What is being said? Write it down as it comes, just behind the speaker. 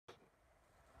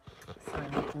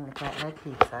making the flathead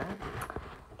pizza,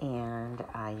 and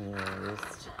I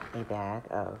used a bag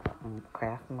of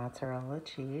Kraft mozzarella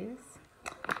cheese,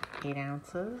 8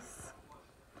 ounces,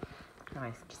 and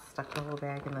I just stuck the whole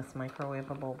bag in this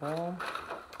microwavable bowl,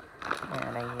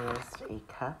 and I used a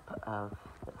cup of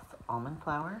this almond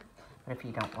flour. But if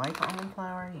you don't like almond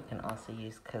flour, you can also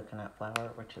use coconut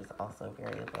flour, which is also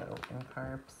very low in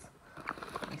carbs.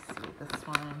 Let me see this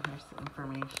one. Here's the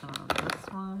information on this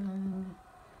one.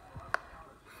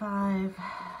 5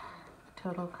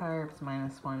 total carbs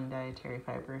 -1 dietary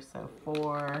fiber, so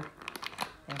 4.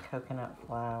 And coconut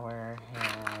flour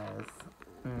has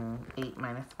 8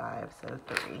 -5, so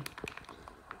 3.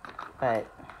 But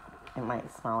it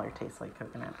might smell or taste like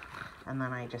coconut. And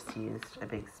then I just used a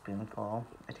big spoonful,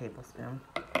 a tablespoon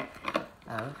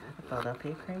of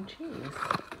Philadelphia cream cheese.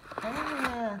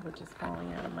 Which is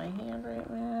falling out of my hand right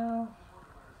now.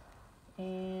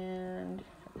 And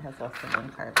it has less than 1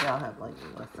 carb. They all have like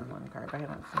less than 1 carb. I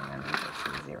haven't seen any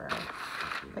that's 0,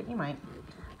 but you might.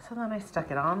 So then I stuck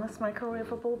it on this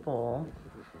microwavable bowl,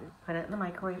 put it in the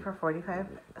microwave for 45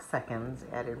 seconds,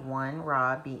 added 1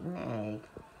 raw beaten egg,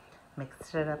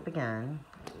 mixed it up again,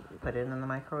 put it in the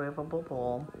microwavable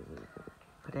bowl,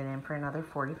 put it in for another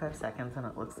 45 seconds, and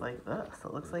it looks like this.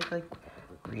 It looks like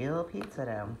real pizza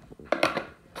dough.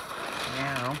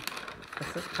 Now,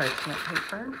 this is parchment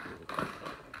paper.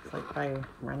 It's like by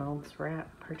Reynolds Wrap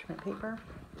parchment paper.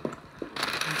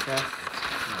 And just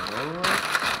roll it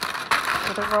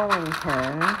with a rolling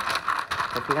pin.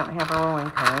 If you don't have a rolling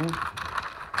pin,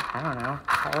 I don't know,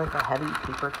 try like a heavy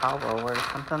paper towel roller or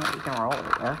something that you can roll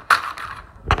it with.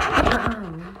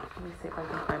 Let me see if I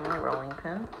can find my rolling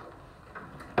pin.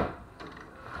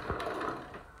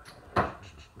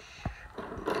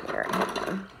 There I have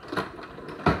one.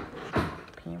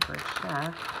 Pampered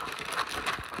Chef.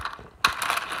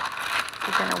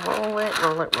 You're gonna roll it.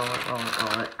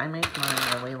 I make mine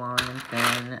really long and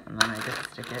thin, and then I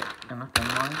just stick it in a thin,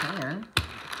 long pan.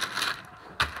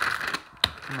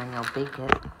 And then you'll bake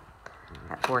it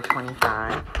at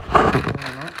 425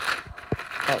 minutes.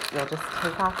 But you'll just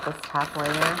take off this top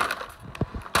layer.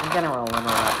 I'm gonna roll it a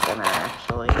lot thinner,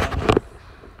 actually, because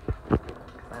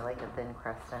I like a thin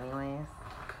crust anyways.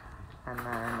 And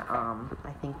then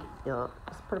I think you'll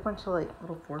just put a bunch of like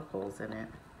little forkfuls in it,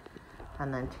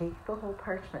 and then take the whole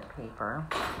parchment paper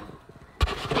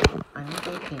on your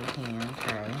baking pan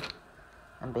tray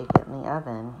and bake it in the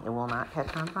oven. It will not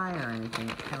catch on fire or anything.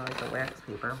 It's kind of like a wax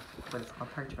paper, but it's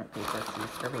called parchment paper. It's used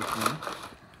for baking.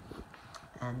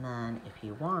 And then if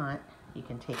you want, you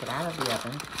can take it out of the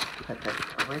oven, put the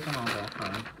original back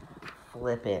on,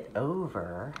 flip it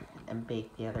over, and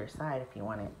bake the other side if you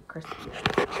want it crispy.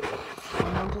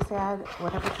 And then just add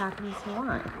whatever toppings you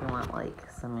want. If you want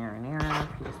like some marinara,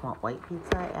 if you just want white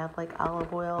pizza, add like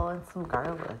olive oil and some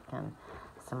garlic and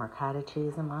some ricotta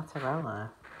cheese and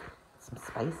mozzarella. Some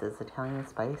spices, Italian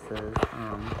spices.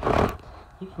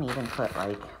 You can even put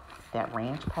like that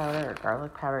ranch powder or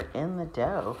garlic powder in the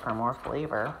dough for more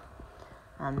flavor.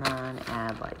 And then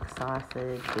add like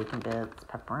sausage, bacon bits,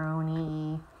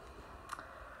 pepperoni,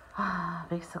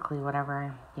 basically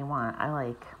whatever you want. I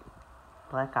like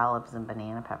black olives and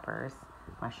banana peppers,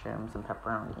 mushrooms and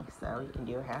pepperoni, so you can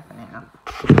do a half and half.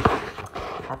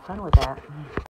 Have fun with that.